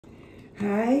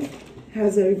Hi,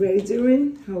 how's everybody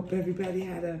doing? Hope everybody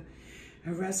had a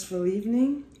restful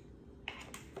evening.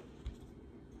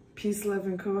 Peace, love,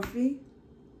 and coffee.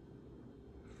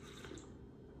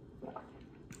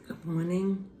 Good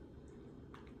morning.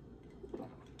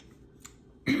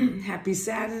 Happy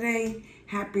Saturday.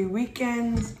 Happy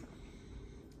weekend.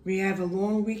 We have a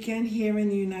long weekend here in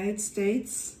the United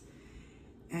States.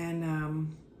 And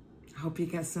I hope you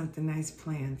got something nice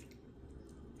planned.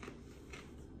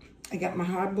 I got my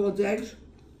hard-boiled eggs.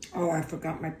 Oh, I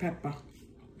forgot my pepper.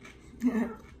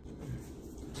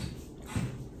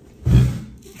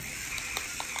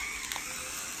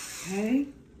 Okay.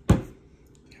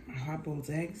 Got my hard-boiled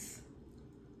eggs.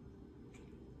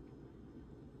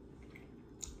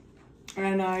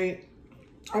 And I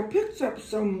picked up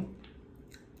some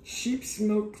sheep's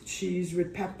milk cheese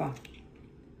with pepper.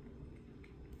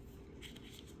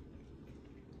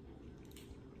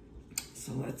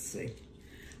 So let's see.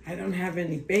 I don't have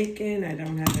any bacon, I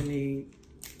don't have any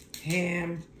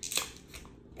ham,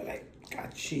 but I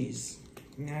got cheese.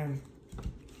 Yeah.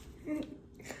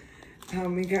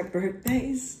 We got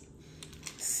birthdays.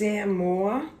 Sam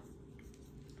Moore,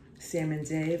 Sam and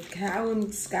Dave,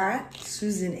 Callum Scott,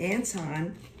 Susan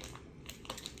Anton.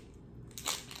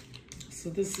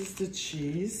 So this is the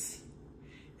cheese.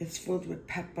 It's filled with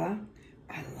pepper.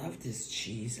 I love this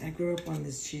cheese. I grew up on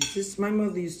this cheese. My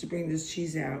mother used to bring this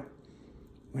cheese out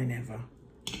whenever.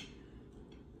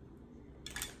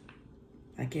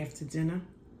 Like after dinner,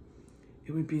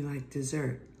 it would be like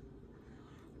dessert.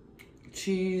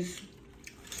 Cheese,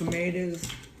 tomatoes,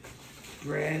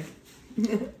 bread.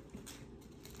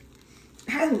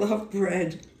 I love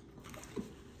bread.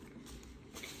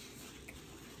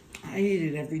 I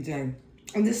eat it every day.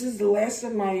 And this is the last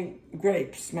of my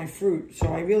grapes, my fruit. So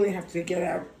I really have to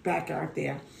get back out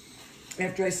there.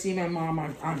 After I see my mom,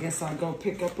 I guess I'll go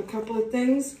pick up a couple of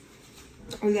things.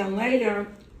 And then later,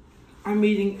 I'm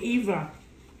meeting Eva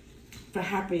for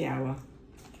happy hour.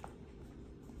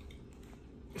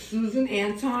 Susan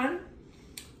Anton,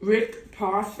 Rick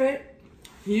Parfit,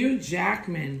 Hugh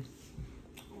Jackman.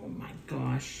 Oh my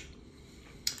gosh.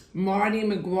 Marty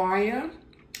McGuire,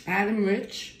 Adam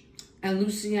Rich, and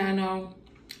Luciano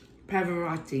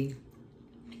Pavarotti.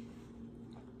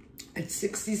 It's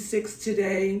 66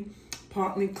 today.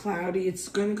 Partly cloudy. It's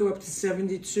going to go up to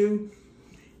 72.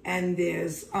 And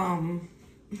there's, oh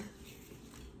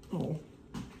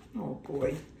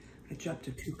boy. I dropped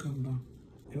a cucumber.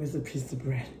 It was a piece of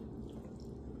bread.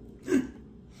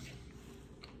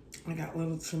 I got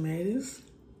little tomatoes.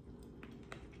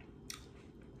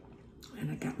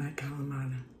 And I got my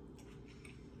calamari.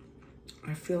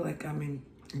 I feel like I'm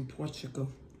in Portugal,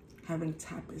 having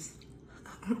tapas.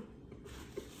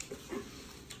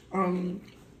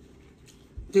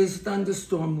 There's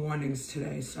thunderstorm warnings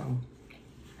today, so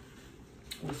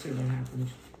we'll see what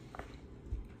happens.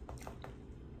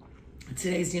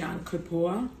 Today's Yom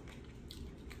Kippur,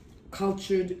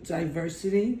 Cultured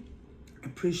Diversity,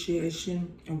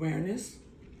 Appreciation, Awareness,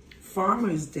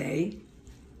 Farmer's Day,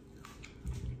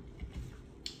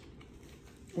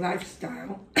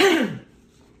 Lifestyle,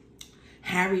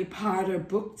 Harry Potter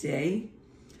Book Day,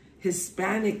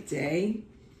 Hispanic Day,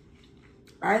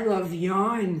 I Love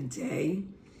Yarn Day.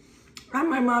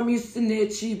 My mom used to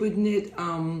knit. She would knit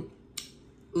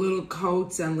little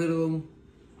coats and little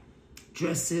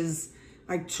dresses,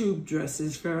 like tube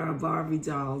dresses for our Barbie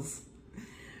dolls.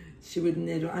 She would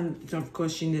knit, and of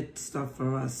course she knit stuff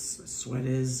for us,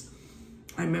 sweaters.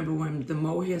 I remember when the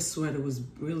mohair sweater was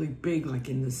really big, like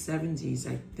in the 70s,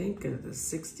 I think, or the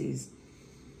 60s.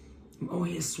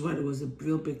 Mohair sweater was a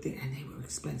real big thing, and they were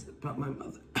expensive. But my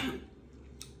mother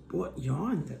bought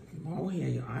yarn, that mohair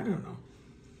yarn, I don't know.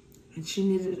 And she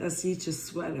knitted us each a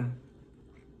sweater.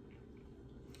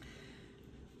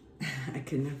 I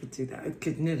could never do that. I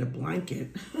could knit a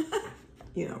blanket,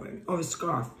 you know, or a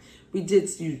scarf. We did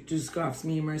do scarves.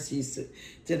 Me and Mercy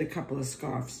did a couple of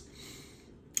scarves.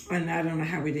 And I don't know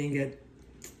how we didn't get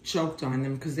choked on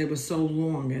them because they were so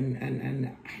long and I don't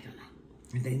know.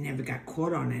 They never got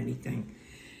caught on anything.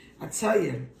 I tell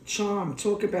you, charm,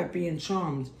 talk about being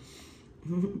charmed.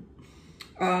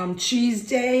 Cheese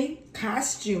Day,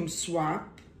 Costume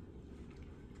Swap,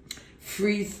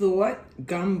 Free Thought,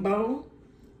 Gumbo,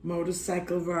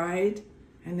 Motorcycle Ride.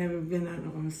 I've never been on a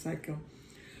motorcycle.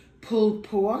 Pulled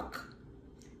Pork,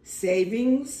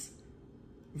 Savings,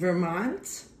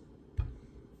 Vermont,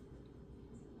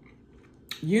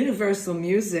 Universal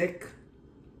Music,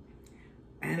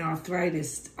 and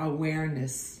Arthritis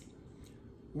Awareness,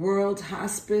 World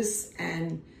Hospice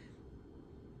and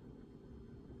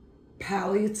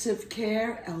Palliative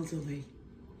Care Elderly.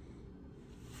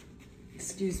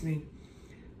 Excuse me.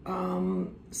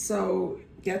 So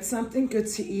get something good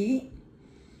to eat.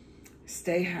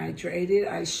 Stay hydrated.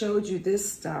 I showed you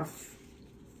this stuff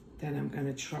that I'm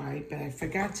gonna try, but I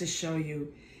forgot to show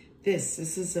you this.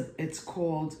 It's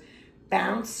called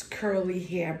Bounce Curly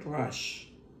Hair Brush.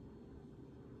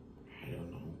 I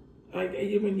don't know. Like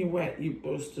when you're wet,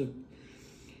 it's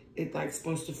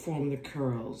supposed to form the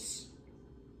curls.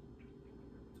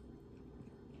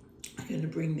 I'm gonna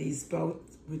bring these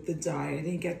both with the dye. I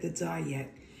didn't get the dye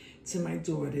yet to my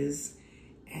daughters,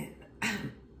 and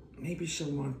maybe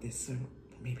she'll want this, so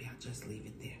maybe I'll just leave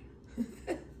it there.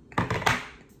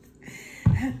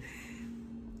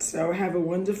 So have a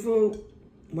wonderful,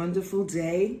 wonderful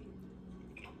day,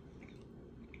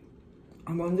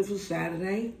 a wonderful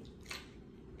Saturday,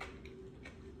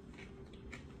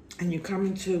 and you're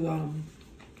coming to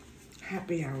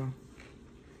happy hour.